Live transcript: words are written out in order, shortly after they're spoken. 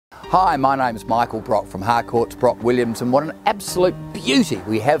Hi, my name's Michael Brock from Harcourts Brock Williams, and what an absolute beauty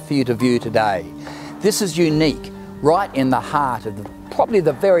we have for you to view today. This is unique, right in the heart of probably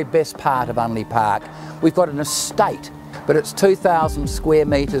the very best part of Unley Park. We've got an estate, but it's 2,000 square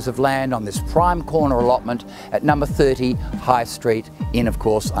metres of land on this prime corner allotment at number 30 High Street in, of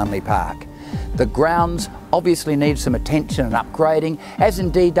course, Unley Park. The grounds obviously need some attention and upgrading, as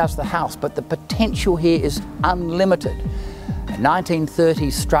indeed does the house, but the potential here is unlimited. A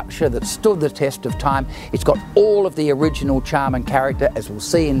 1930s structure that stood the test of time. It's got all of the original charm and character, as we'll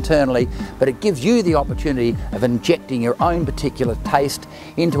see internally, but it gives you the opportunity of injecting your own particular taste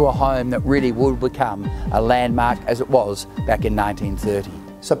into a home that really would become a landmark as it was back in 1930.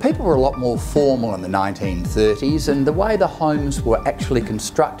 So people were a lot more formal in the 1930s, and the way the homes were actually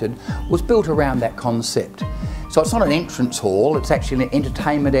constructed was built around that concept. So it's not an entrance hall, it's actually an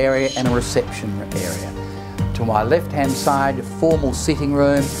entertainment area and a reception area. To my left-hand side, a formal sitting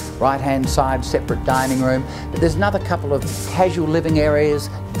room, right-hand side, separate dining room, but there's another couple of casual living areas,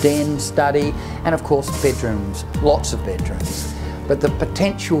 den, study, and of course bedrooms, lots of bedrooms. But the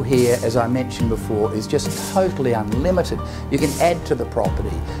potential here, as I mentioned before, is just totally unlimited. You can add to the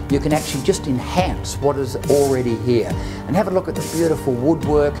property. You can actually just enhance what is already here. And have a look at the beautiful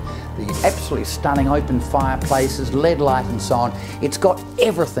woodwork, the absolutely stunning open fireplaces, LED light and so on. It's got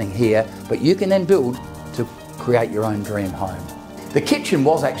everything here, but you can then build to create your own dream home. The kitchen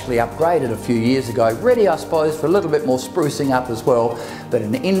was actually upgraded a few years ago, ready I suppose for a little bit more sprucing up as well, but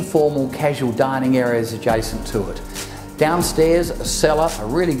an informal casual dining area is adjacent to it. Downstairs, a cellar, a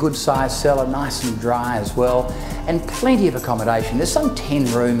really good sized cellar, nice and dry as well, and plenty of accommodation. There's some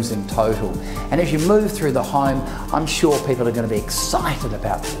 10 rooms in total, and as you move through the home, I'm sure people are going to be excited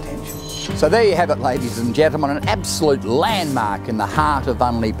about the potential. So there you have it, ladies and gentlemen, an absolute landmark in the heart of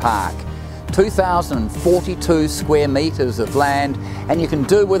Unley Park. 2,042 square metres of land, and you can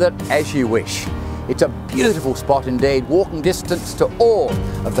do with it as you wish. It's a beautiful spot indeed, walking distance to all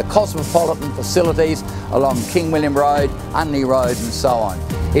of the cosmopolitan facilities along King William Road, Unley Road and so on.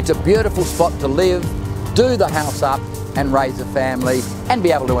 It's a beautiful spot to live, do the house up and raise a family and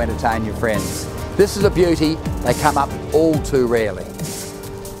be able to entertain your friends. This is a beauty, they come up all too rarely.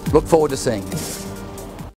 Look forward to seeing you.